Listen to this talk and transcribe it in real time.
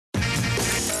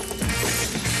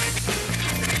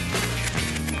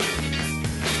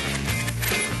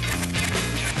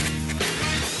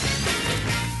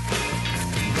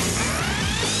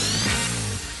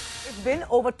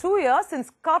over 2 years since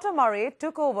Carter Murray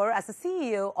took over as the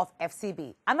CEO of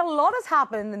FCB. And a lot has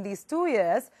happened in these 2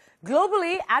 years,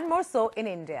 globally and more so in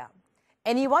India.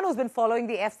 Anyone who's been following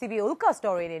the FCB Ulka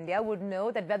story in India would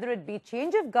know that whether it be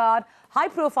change of guard,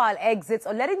 high-profile exits,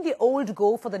 or letting the old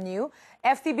go for the new,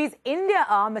 FCB's India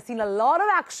arm has seen a lot of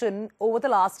action over the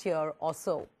last year or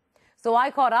so. So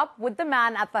I caught up with the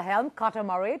man at the helm, Carter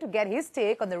Murray, to get his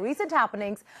take on the recent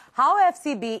happenings, how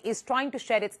FCB is trying to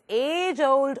shed its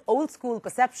age-old, old-school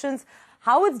perceptions,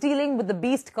 how it's dealing with the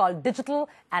beast called digital,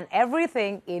 and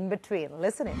everything in between.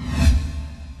 Listen in.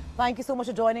 Thank you so much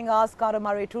for joining us, Carter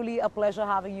Murray. Truly a pleasure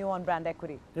having you on Brand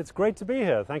Equity. It's great to be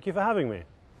here. Thank you for having me.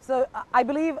 So I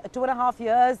believe 2.5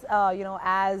 years,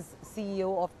 as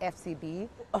CEO of FCB.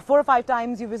 4 or 5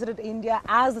 times you visited India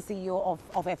as the CEO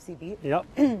of FCB.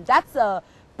 Yep. That's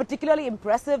particularly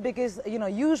impressive because,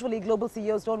 usually global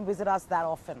CEOs don't visit us that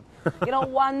often.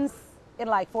 Once in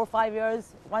like 4 or 5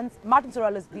 years, once. Martin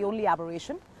Sorrell is the only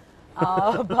aberration.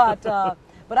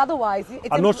 But otherwise...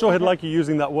 I'm not sure he'd like you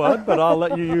using that word, but I'll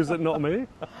let you use it, not me.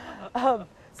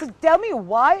 So tell me,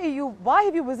 why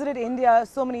have you visited India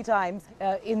so many times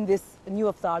in this new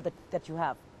avatar that you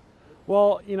have?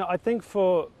 Well, I think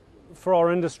for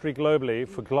our industry globally,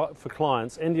 for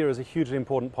clients, India is a hugely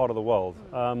important part of the world.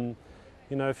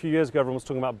 A few years ago, everyone was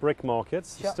talking about brick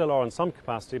markets, sure. Still are in some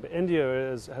capacity, but India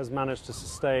has managed to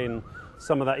sustain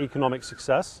some of that economic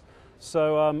success.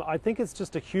 So I think it's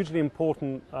just a hugely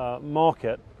important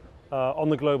market on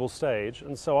the global stage,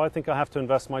 and so I think I have to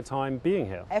invest my time being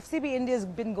here. FCB India has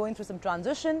been going through some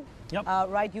transition, yep.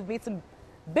 Right? You've made some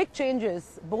big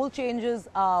changes, bold changes,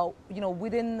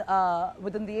 within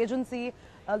the agency.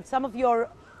 Some of your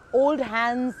old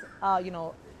hands,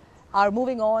 are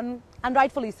moving on, and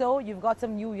rightfully so. You've got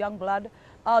some new young blood.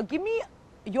 Give me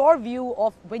your view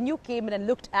of when you came in and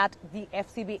looked at the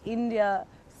FCB India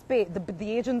space,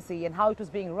 the agency, and how it was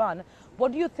being run.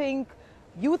 What do you think?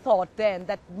 You thought then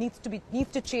that needs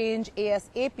to change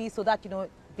ASAP so that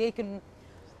they can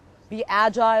be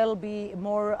agile, be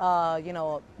more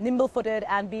nimble-footed,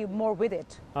 and be more with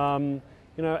it.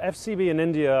 FCB in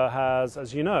India has,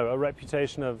 as you know, a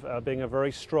reputation of being a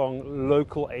very strong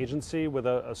local agency with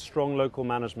a strong local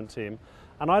management team,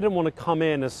 and I didn't want to come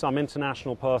in as some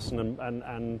international person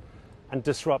and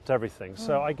disrupt everything.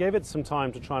 So I gave it some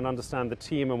time to try and understand the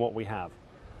team and what we have.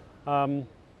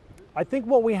 I think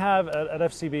what we have at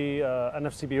FCB and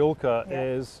FCB Ulka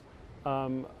is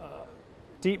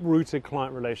deep-rooted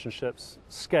client relationships,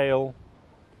 scale,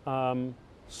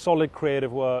 solid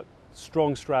creative work,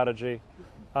 strong strategy.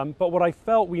 But what I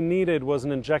felt we needed was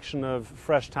an injection of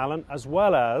fresh talent, as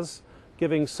well as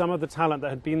giving some of the talent that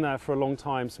had been there for a long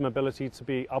time some ability to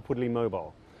be upwardly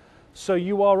mobile. So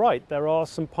you are right, there are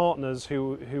some partners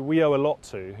who we owe a lot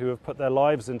to, who have put their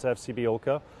lives into FCB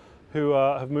Ulka, who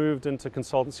have moved into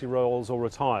consultancy roles or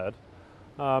retired.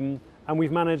 And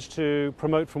we've managed to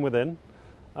promote from within.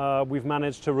 We've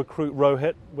managed to recruit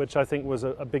Rohit, which I think was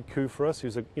a big coup for us.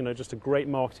 Who's just a great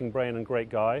marketing brain and great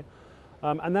guy.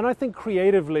 And then I think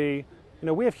creatively,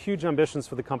 we have huge ambitions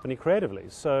for the company creatively.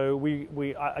 So we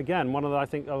again, one of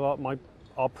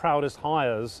our proudest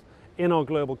hires in our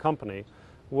global company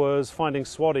was finding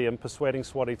Swati and persuading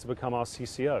Swati to become our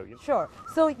CCO. Sure.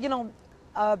 So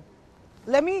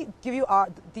let me give you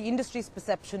the industry's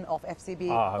perception of FCB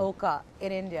Ulka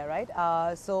in India, right?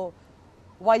 So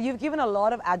while you've given a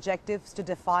lot of adjectives to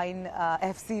define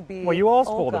FCB well, you asked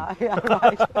Ulka, for them. Yeah,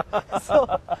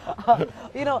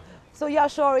 right. So yeah,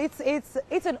 sure.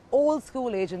 It's an old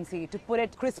school agency, to put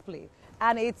it crisply,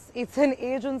 and it's an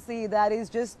agency that is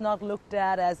just not looked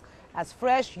at as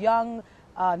fresh, young,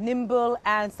 nimble,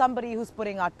 and somebody who's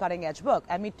putting out cutting-edge work.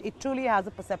 I mean, it truly has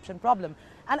a perception problem.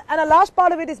 And a large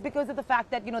part of it is because of the fact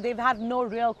that, they've had no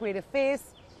real creative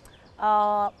face.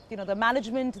 The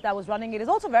management that was running it is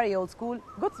also very old school.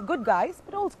 Good guys,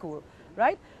 but old school,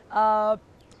 right?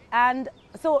 And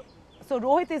so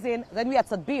Rohit is in. Then we had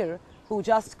Sadbir, who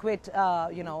just quit,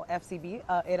 FCB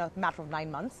in a matter of 9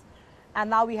 months. And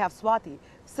now we have Swati.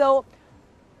 So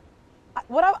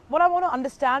what I want to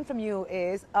understand from you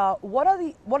is what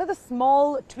are the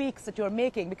small tweaks that you're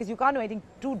making, because you can't do anything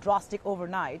too drastic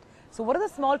overnight. So what are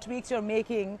the small tweaks you're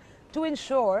making to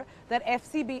ensure that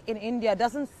FCB in India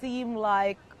doesn't seem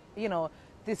like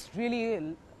this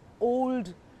really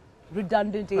old,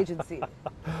 redundant agency?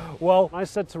 Well, I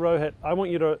said to Rohit, I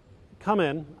want you to come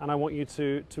in and I want you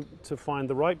to find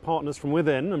the right partners from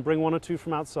within and bring 1 or 2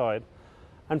 from outside,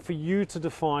 and for you to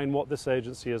define what this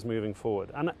agency is moving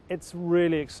forward. And it's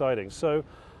really exciting. So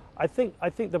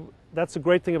that's a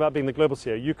great thing about being the global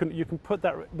CEO. You can put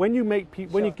that when you make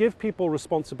when you give people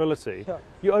responsibility,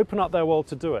 you open up their world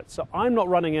to do it. So I'm not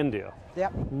running India.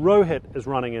 Yep. Rohit is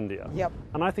running India. Yep.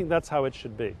 And I think that's how it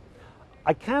should be.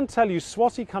 I can tell you,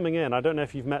 Swati coming in, I don't know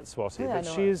if you've met Swati, but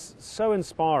she's so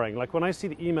inspiring. Like when I see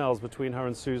the emails between her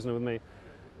and Susan with me,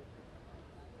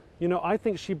 you know, I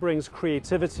think she brings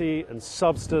creativity and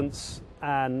substance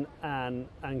and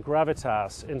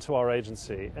gravitas into our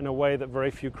agency in a way that very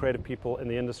few creative people in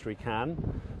the industry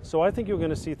can. So I think you're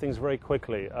going to see things very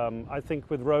quickly. I think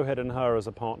with Rohit and her as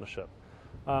a partnership.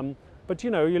 But you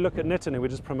know, you look at Nitin, who we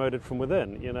just promoted from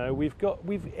within. You know,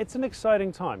 it's an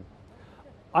exciting time.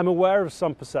 I'm aware of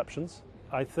some perceptions.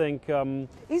 I think.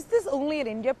 Is this only an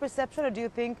India perception, or do you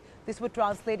think this would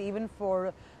translate even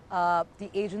for the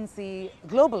agency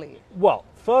globally? Well,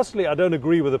 firstly, I don't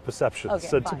agree with the perception, okay,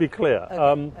 so fine. to be clear.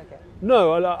 Okay.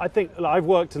 No, I think I've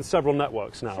worked in several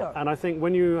networks now, Sure. and I think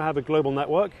when you have a global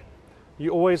network, you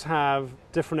always have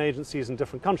different agencies in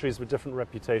different countries with different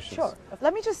reputations. Sure.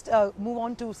 Let me just move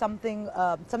on to something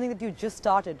that you just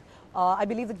started. I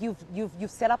believe that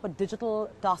you've set up a digital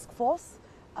task force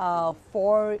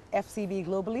for FCB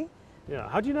globally. Yeah.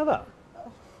 How do you know that?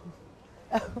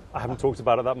 I haven't talked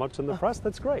about it that much in the press.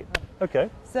 That's great. Okay.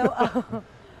 So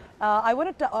I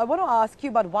want to ask you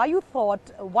about why you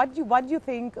do you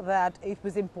think that it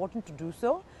was important to do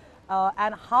so,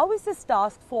 and how is this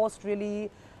task force really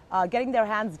getting their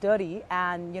hands dirty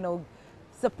and, you know,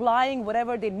 supplying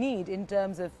whatever they need in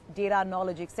terms of data,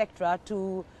 knowledge, etc.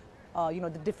 to you know,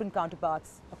 the different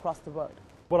counterparts across the world?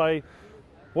 What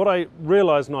I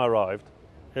realized when I arrived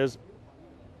is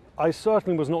I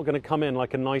certainly was not going to come in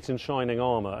like a knight in shining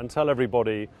armor and tell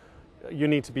everybody you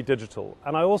need to be digital.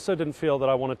 And I also didn't feel that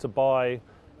I wanted to buy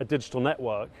a digital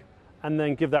network and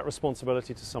then give that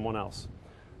responsibility to someone else.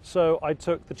 So I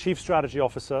took the chief strategy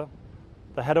officer,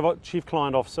 the head of our chief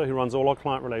client officer who runs all our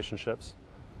client relationships,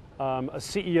 a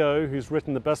CEO who's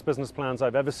written the best business plans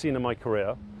I've ever seen in my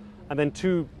career, and then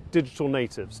two digital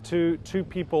natives, two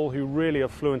people who really are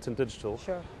fluent in digital.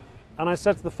 Sure. And I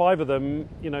said to the five of them,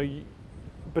 you know,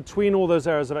 between all those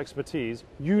areas of expertise,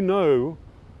 you know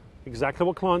exactly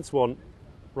what clients want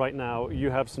right now. You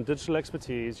have some digital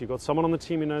expertise. You've got someone on the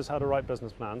team who knows how to write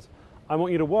business plans. I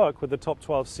want you to work with the top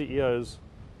 12 CEOs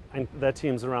and their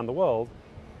teams around the world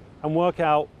and work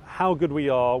out how good we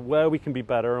are, where we can be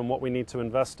better, and what we need to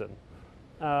invest in.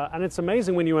 And it's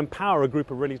amazing when you empower a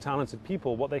group of really talented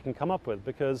people what they can come up with,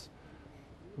 because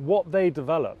what they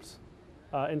developed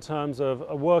in terms of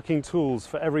working tools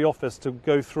for every office to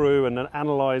go through and then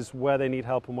analyze where they need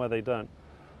help and where they don't.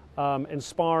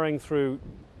 Inspiring through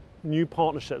new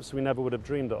partnerships we never would have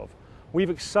dreamed of. We've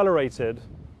accelerated,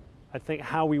 I think,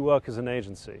 how we work as an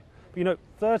agency. But, you know,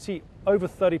 over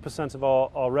 30% of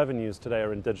our revenues today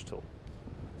are in digital.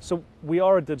 So we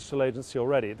are a digital agency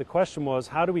already. The question was,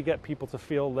 how do we get people to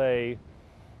feel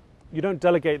you don't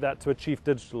delegate that to a chief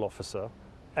digital officer.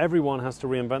 Everyone has to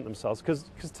reinvent themselves, because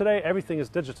today everything is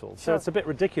digital. Sure. So it's a bit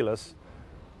ridiculous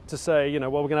to say, you know,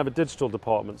 well, we're going to have a digital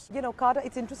department. You know, Carter,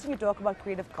 it's interesting you talk about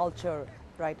creative culture,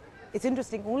 right? It's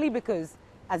interesting only because,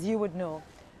 as you would know,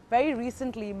 very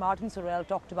recently Martin Sorrell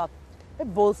talked about a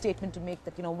bold statement to make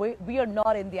that, you know, we are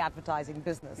not in the advertising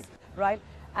business, right?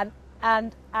 And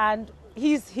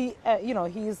he's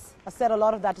said a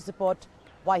lot of that to support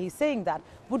why he's saying that.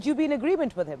 Would you be in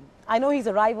agreement with him? I know he's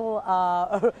a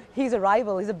rival. He's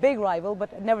a big rival,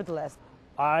 but nevertheless.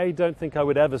 I don't think I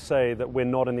would ever say that we're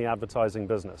not in the advertising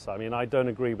business. I mean, I don't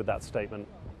agree with that statement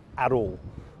at all.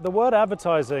 The word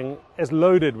advertising is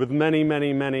loaded with many,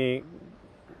 many, many,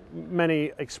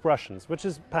 many expressions, which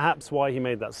is perhaps why he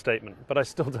made that statement. But I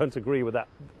still don't agree with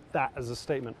that as a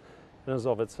statement in and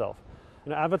of itself.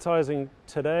 You know, advertising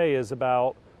today is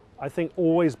about, I think,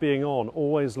 always being on,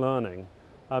 always learning,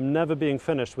 never being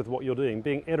finished with what you're doing,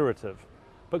 being iterative.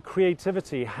 But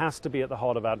creativity has to be at the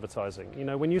heart of advertising. You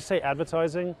know, when you say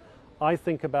advertising, I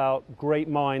think about great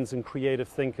minds and creative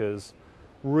thinkers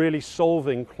really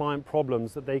solving client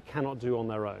problems that they cannot do on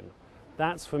their own.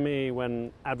 That's for me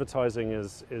when advertising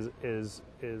is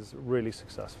really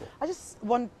successful. I just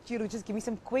want you to just give me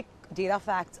some quick data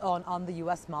facts on the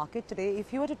US market today.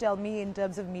 If you were to tell me in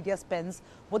terms of media spends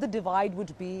what the divide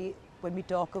would be when we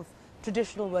talk of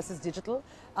traditional versus digital,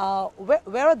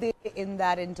 where are they in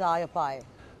that entire pie?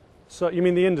 So you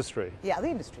mean the industry? Yeah, the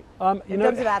industry. In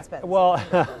terms of ad spend. Well,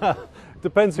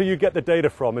 depends who you get the data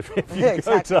from. If you yeah,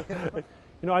 exactly.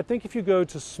 You know, I think if you go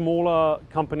to smaller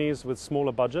companies with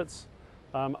smaller budgets,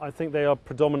 I think they are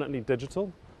predominantly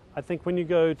digital. I think when you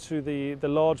go to the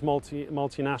large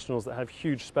multinationals that have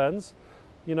huge spends,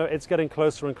 you know, it's getting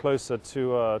closer and closer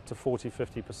to 40,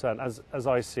 50% as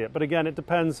I see it. But again, it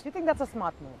depends. Do you think that's a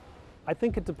smart move? I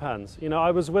think it depends. You know,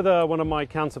 I was with one of my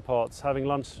counterparts having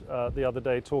lunch the other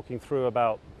day talking through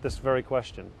about this very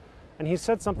question. And he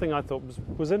said something I thought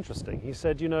was interesting. He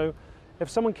said, you know, if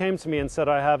someone came to me and said,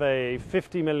 I have a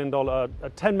 $50 million, a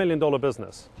 $10 million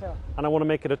business, sure, and I want to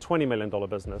make it a $20 million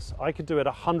business, I could do it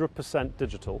 100%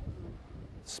 digital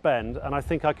spend, and I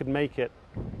think I could make it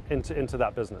into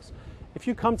that business. If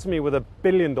you come to me with a $1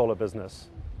 billion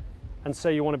business and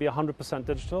say you want to be 100%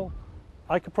 digital,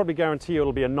 I could probably guarantee you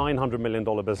it'll be a $900 million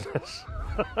business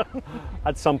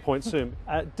at some point soon.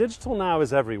 Digital now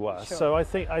is everywhere. Sure. So I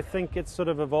think it's sort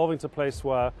of evolving to a place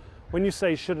where when you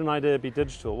say, should an idea be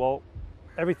digital? Well,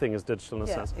 everything is digital in a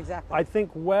sense. Exactly. I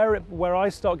think where I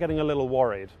start getting a little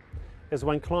worried is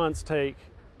when clients take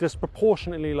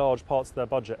disproportionately large parts of their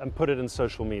budget and put it in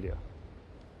social media.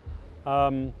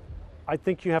 I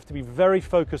think you have to be very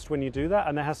focused when you do that,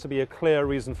 and there has to be a clear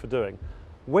reason for doing.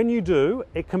 When you do,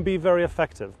 it can be very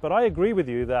effective. But I agree with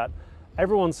you that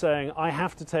everyone's saying, I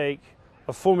have to take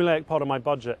a formulaic part of my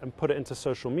budget and put it into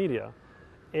social media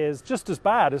is just as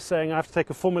bad as saying I have to take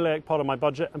a formulaic part of my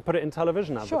budget and put it in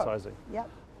television advertising. Sure.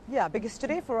 Yeah, because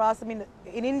today for us, I mean,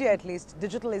 in India at least,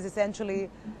 digital is essentially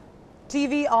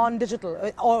TV on digital,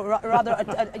 or rather, a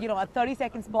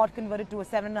 30-second spot converted to a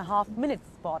 7.5-minute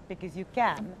spot because you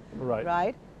can,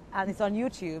 right? And it's on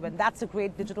YouTube, and that's a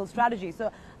great digital strategy. So,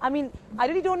 I mean, I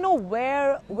really don't know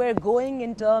where we're going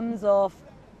in terms of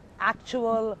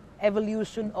actual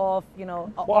evolution of,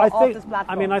 of this platform.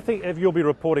 I mean, I think if you'll be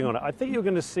reporting on it, I think you're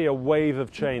going to see a wave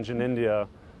of change in India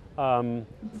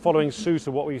following suit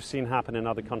of what we've seen happen in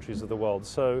other countries of the world.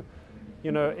 So,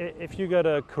 you know, if you go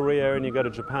to Korea and you go to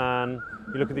Japan,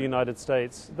 you look at the United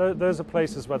States, those are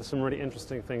places where there's some really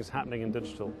interesting things happening in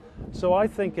digital. So I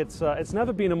think it's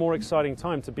never been a more exciting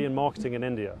time to be in marketing in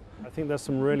India. I think there's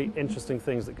some really interesting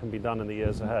things that can be done in the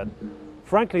years ahead.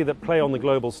 Frankly, that play on the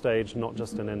global stage, not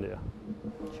just in India.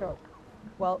 Sure.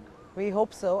 Well, we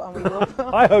hope so, and we hope...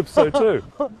 I hope so too.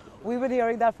 We've been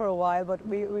hearing that for a while, but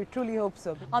we truly hope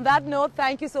so. On that note,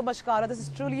 thank you so much, Cara. This has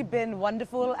truly been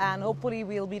wonderful, and hopefully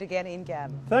we'll meet again in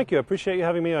Cannes. Thank you. I appreciate you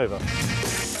having me over.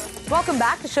 Welcome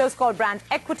back. The show's called Brand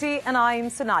Equity, and I'm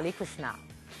Sonali Krishna.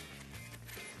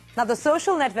 Now, the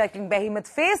social networking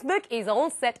behemoth Facebook is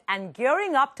all set and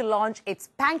gearing up to launch its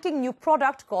spanking new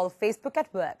product called Facebook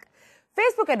at Work.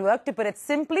 Facebook at Work, to put it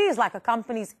simply, is like a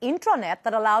company's intranet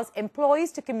that allows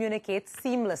employees to communicate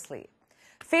seamlessly.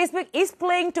 Facebook is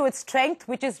playing to its strength,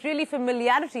 which is really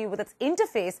familiarity with its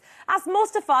interface, as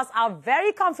most of us are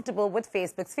very comfortable with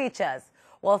Facebook's features.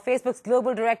 Well, Facebook's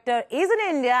global director is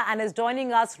in India and is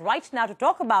joining us right now to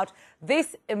talk about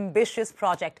this ambitious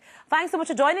project. Thanks so much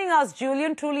for joining us,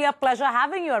 Julien. Truly a pleasure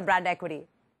having you on Brand Equity.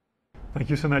 Thank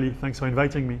you, Sonali. Thanks for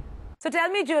inviting me. So tell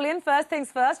me, Julien, first things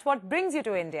first, what brings you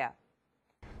to India?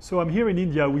 So I'm here in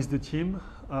India with the team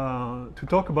to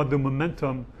talk about the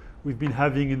momentum we've been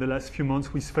having in the last few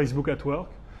months with Facebook at Work,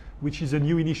 which is a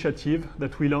new initiative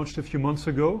that we launched a few months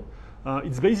ago.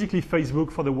 It's basically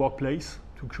Facebook for the workplace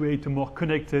to create a more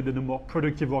connected and a more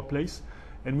productive workplace.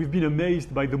 And we've been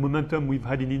amazed by the momentum we've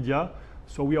had in India.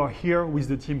 So we are here with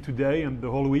the team today and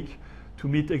the whole week to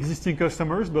meet existing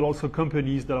customers, but also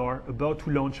companies that are about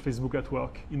to launch Facebook at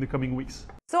Work in the coming weeks.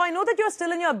 So I know that you're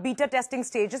still in your beta testing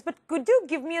stages, but could you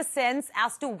give me a sense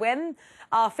as to when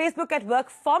Facebook at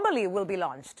Work formally will be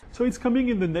launched? So it's coming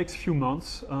in the next few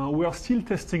months. We are still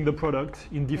testing the product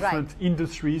in different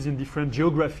industries, in different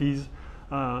geographies.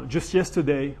 Just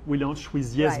yesterday, we launched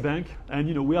with Yes Bank,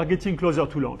 and we are getting closer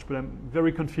to launch, but I'm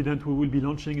very confident we will be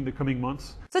launching in the coming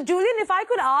months. So Julien, if I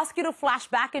could ask you to flash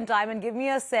back in time and give me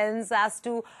a sense as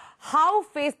to how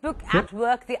Facebook at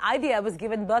Work, the idea was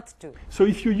given birth to. So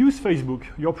if you use Facebook,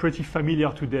 you're pretty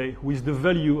familiar today with the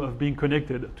value of being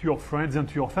connected to your friends and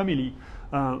to your family.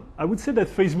 I would say that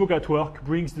Facebook at Work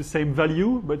brings the same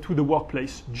value, but to the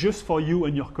workplace, just for you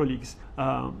and your colleagues.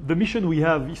 The mission we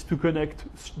have is to connect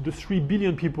the 3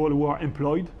 billion people who are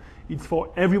employed. It's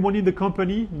for everyone in the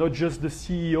company, not just the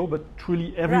CEO, but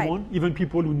truly everyone, even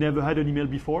people who never had an email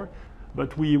before.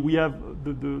 But we have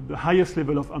the highest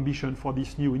level of ambition for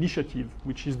this new initiative,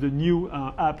 which is the new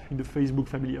app in the Facebook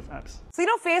family of apps. So,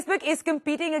 Facebook is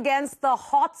competing against the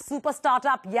hot super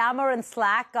startup Yammer and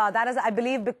Slack. That has, I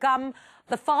believe, become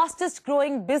the fastest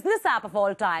growing business app of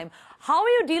all time. How are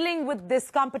you dealing with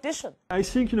this competition? I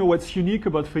think, what's unique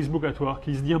about Facebook at Work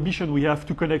is the ambition we have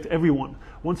to connect everyone.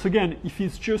 Once again, if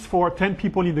it's just for 10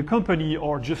 people in the company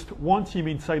or just one team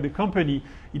inside the company,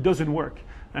 it doesn't work.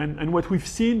 And what we've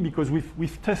seen, because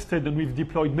we've tested and we've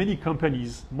deployed many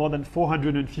companies, more than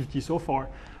 450 so far,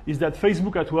 is that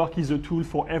Facebook at Work is a tool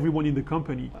for everyone in the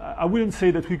company. I wouldn't say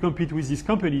that we compete with these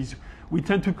companies. We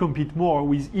tend to compete more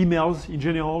with emails in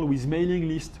general, with mailing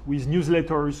lists, with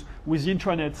newsletters, with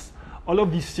intranets, all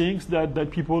of these things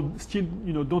that people still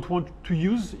don't want to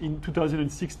use in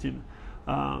 2016.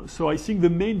 So I think the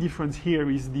main difference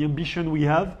here is the ambition we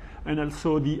have and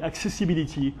also the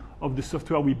accessibility of the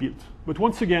software we built. But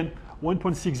once again,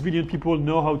 1.6 billion people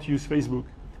know how to use Facebook.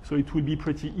 So it will be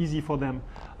pretty easy for them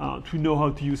to know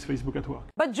how to use Facebook at Work.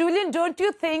 But Julien, don't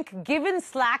you think, given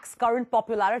Slack's current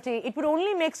popularity, it would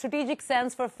only make strategic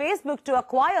sense for Facebook to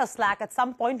acquire Slack at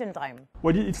some point in time?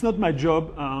 Well, it's not my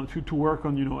job to work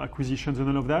on acquisitions and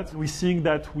all of that. We're seeing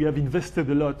that we have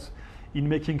invested a lot in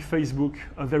making Facebook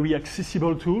a very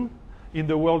accessible tool in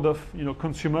the world of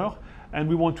consumer, and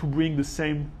we want to bring the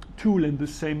same tool and the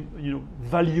same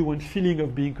value and feeling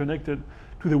of being connected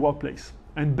to the workplace.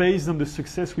 And based on the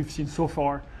success we've seen so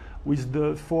far with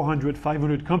the 400,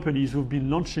 500 companies who've been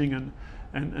launching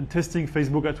and testing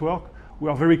Facebook at Work, we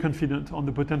are very confident on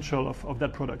the potential of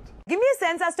that product. Give me a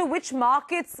sense as to which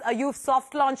markets you've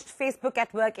soft launched Facebook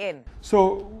at Work in.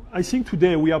 So I think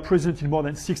today we are present in more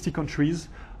than 60 countries.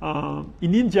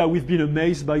 In India, we've been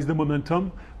amazed by the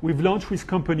momentum. We've launched with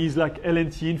companies like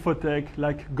L&T Infotech,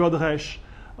 like Godrej,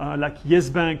 like Yes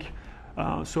Bank.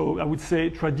 So I would say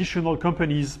traditional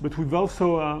companies, but we've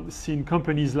also seen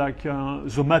companies like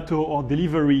Zomato or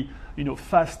Delivery,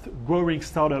 fast growing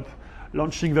startup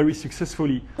launching very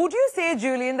successfully. Would you say,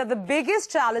 Julien, that the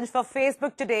biggest challenge for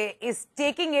Facebook today is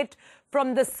taking it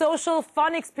from the social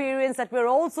fun experience that we're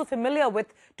also familiar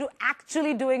with to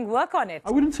actually doing work on it?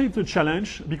 I wouldn't say it's a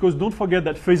challenge, because don't forget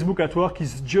that Facebook at Work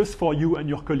is just for you and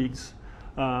your colleagues.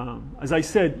 As I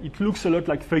said, it looks a lot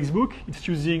like Facebook. It's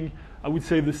using, I would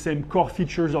say, the same core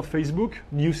features of Facebook: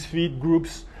 newsfeed,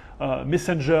 groups,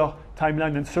 messenger,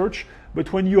 timeline, and search.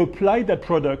 But when you apply that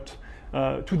product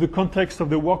to the context of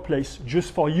the workplace,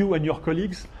 just for you and your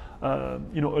colleagues, a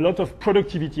lot of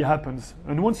productivity happens.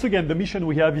 And once again, the mission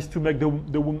we have is to make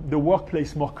the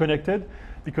workplace more connected,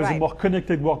 because a more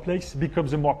connected workplace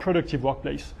becomes a more productive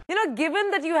workplace.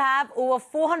 Given that you have over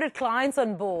 400 clients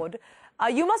on board,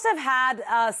 you must have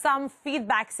had some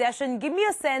feedback session. Give me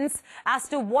a sense as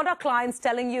to what are clients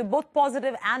telling you, both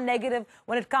positive and negative,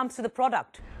 when it comes to the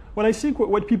product. Well, I think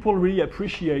what people really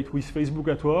appreciate with Facebook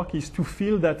at Work is to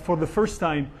feel that for the first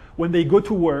time, when they go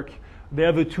to work, they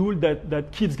have a tool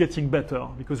that keeps getting better,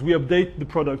 because we update the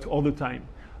product all the time.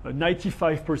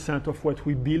 95% of what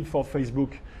we build for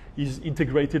Facebook is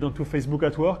integrated onto Facebook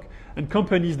at Work, and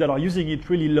companies that are using it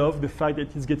really love the fact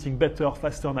that it's getting better,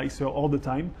 faster, nicer all the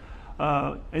time.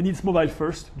 And it's mobile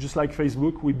first, just like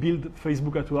Facebook. We build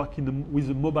Facebook at Work with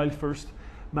a mobile first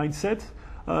mindset.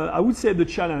 I would say the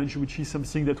challenge, which is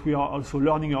something that we are also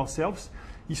learning ourselves,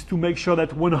 is to make sure that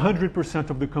 100%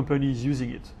 of the company is using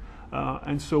it.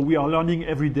 And so we are learning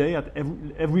every day. At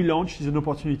every launch is an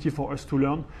opportunity for us to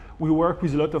learn. We work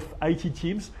with a lot of IT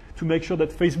teams to make sure that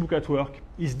Facebook at Work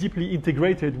is deeply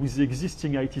integrated with the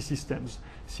existing IT systems.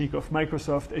 Think of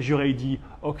Microsoft, Azure AD,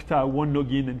 Okta,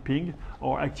 OneLogin, and Ping,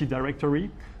 or Active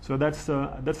Directory. So that's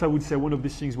I would say, one of the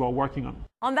things we're working on.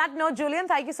 On that note, Julien,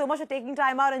 thank you so much for taking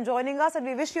time out and joining us, and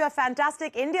we wish you a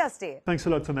fantastic India stay. Thanks a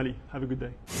lot, Sonali. Have a good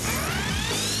day.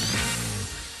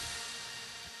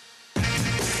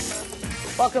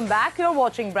 Welcome back. You're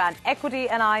watching Brand Equity,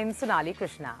 and I'm Sonali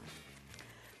Krishna.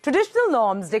 Traditional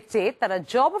norms dictate that a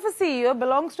job of a CEO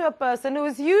belongs to a person who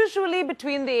is usually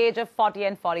between the age of 40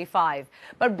 and 45.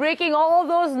 But breaking all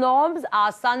those norms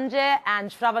are Sanjay and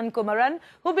Shravan Kumaran,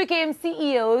 who became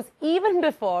CEOs even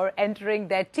before entering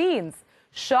their teens.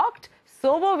 Shocked?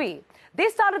 So were we. They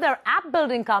started their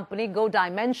app-building company, Go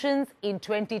Dimensions, in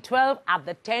 2012 at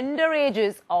the tender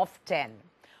ages of 10.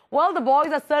 Well, the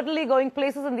boys are certainly going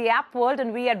places in the app world,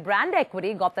 and we at Brand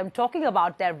Equity got them talking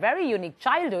about their very unique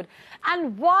childhood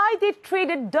and why they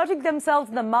traded dirtying themselves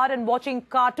in the mud and watching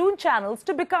cartoon channels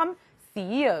to become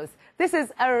CEOs. This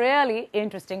is a really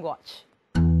interesting watch.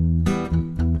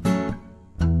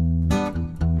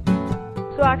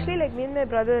 So actually, me and my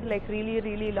brother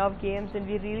really love games, and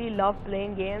we really love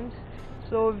playing games.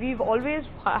 So we've always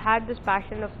had this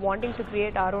passion of wanting to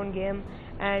create our own game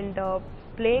and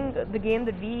playing the game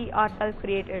that we ourselves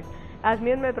created. As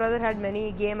me and my brother had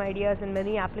many game ideas and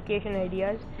many application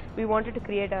ideas, we wanted to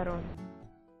create our own.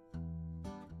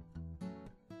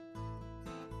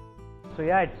 So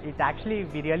yeah, it actually,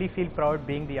 we really feel proud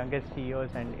being the youngest CEOs,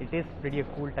 and it is pretty a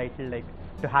cool title,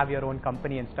 to have your own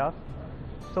company and stuff.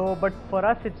 So, but for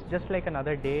us, it's just like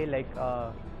another day,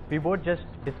 We both just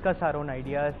discuss our own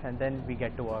ideas and then we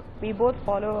get to work. We both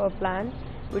follow a plan,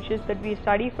 which is that we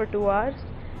study for 2 hours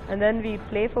and then we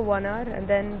play for 1 hour and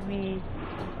then we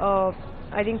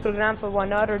I think program for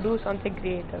 1 hour or do something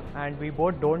creative. And we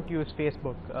both don't use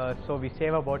Facebook, so we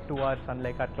save about 2 hours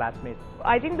unlike our classmates.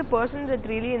 I think the person that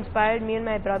really inspired me and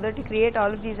my brother to create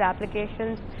all of these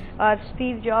applications are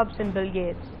Steve Jobs and Bill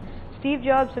Gates. Steve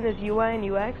Jobs and his UI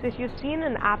and UX, if you've seen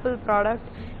an Apple product,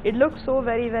 it looks so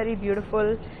very, very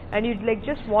beautiful and you'd like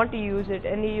just want to use it,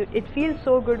 and it feels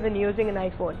so good when using an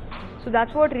iPhone. So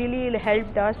that's what really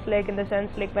helped us, like in the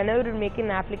sense like whenever we're making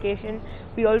an application,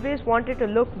 we always want it to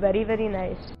look very, very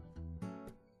nice.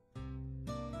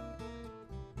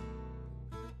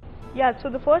 Yeah, so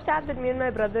the first app that me and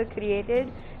my brother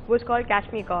created was called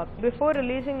Catch Me Cop. Before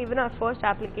releasing even our first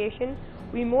application,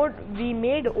 we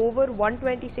made over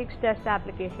 126 test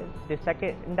applications. The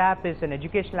second app is an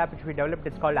educational app which we developed.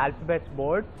 It's called Alphabets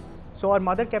Board. So our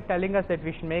mother kept telling us that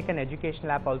we should make an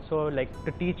educational app also, like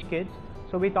to teach kids.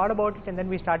 So we thought about it and then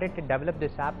we started to develop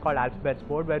this app called Alphabets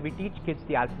Board, where we teach kids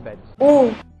the alphabets.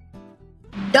 O,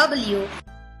 W,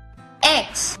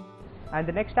 X. And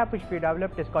the next app which we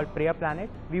developed is called Prayer Planet.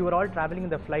 We were all traveling in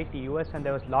the flight to US and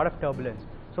there was a lot of turbulence.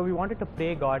 So we wanted to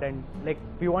pray God and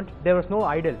there was no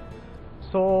idol.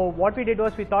 So what we did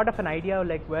was we thought of an idea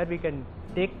like where we can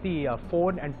take the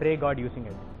phone and pray God using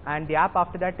it. And the app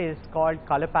after that is called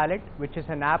Color Palette, which is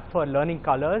an app for learning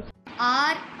colors.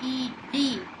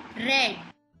 R-E-D, red.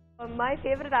 My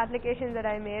favorite application that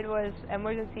I made was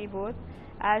Emergency Booth,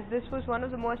 as this was one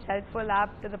of the most helpful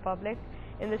apps to the public,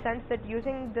 in the sense that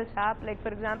using this app, like for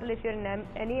example, if you're in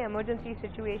any emergency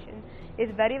situation,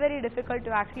 it's very, very difficult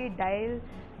to actually dial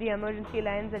the emergency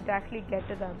lines and to actually get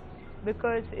to them,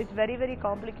 because it's very, very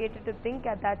complicated to think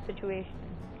at that situation.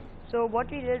 So what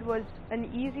we did was an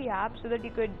easy app so that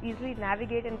you could easily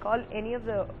navigate and call any of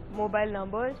the mobile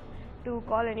numbers to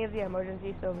call any of the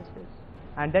emergency services.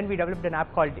 And then we developed an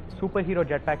app called Superhero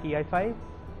Jetpack EI5.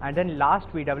 And then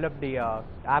last we developed the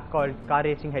app called Car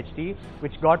Racing HD,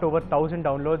 which got over 2,000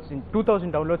 downloads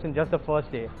in just the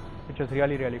first day, which was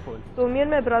really, really cool. So me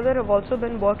and my brother have also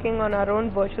been working on our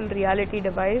own virtual reality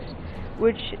device,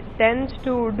 which tends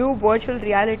to do virtual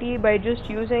reality by just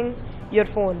using your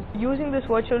phone. Using this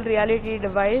virtual reality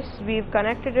device, we've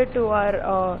connected it to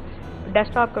our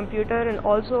desktop computer and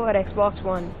also our Xbox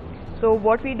One. So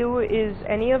what we do is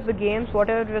any of the games,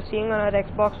 whatever we're seeing on our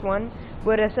Xbox One,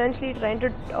 we're essentially trying to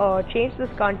change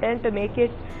this content to make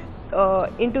it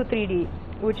into 3D,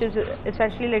 which is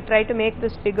essentially like try to make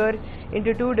this figure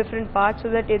into 2 different parts so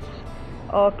that it's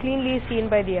cleanly seen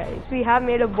by the eyes. We have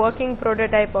made a working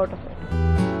prototype out of it.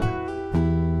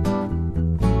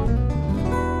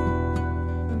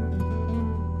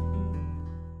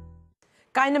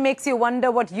 Kind of makes you wonder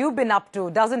what you've been up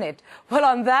to, doesn't it? Well,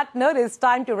 on that note, it's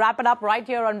time to wrap it up right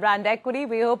here on Brand Equity.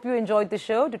 We hope you enjoyed the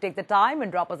show. To take the time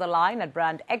and drop us a line at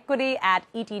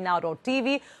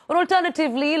brandequity@etnow.tv, or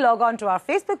alternatively, log on to our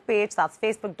Facebook page, that's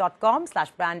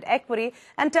facebook.com/brandequity,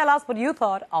 and tell us what you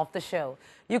thought of the show.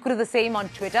 You could do the same on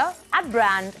Twitter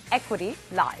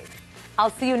 @brandequitylive.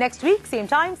 I'll see you next week, same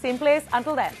time, same place.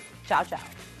 Until then, ciao, ciao.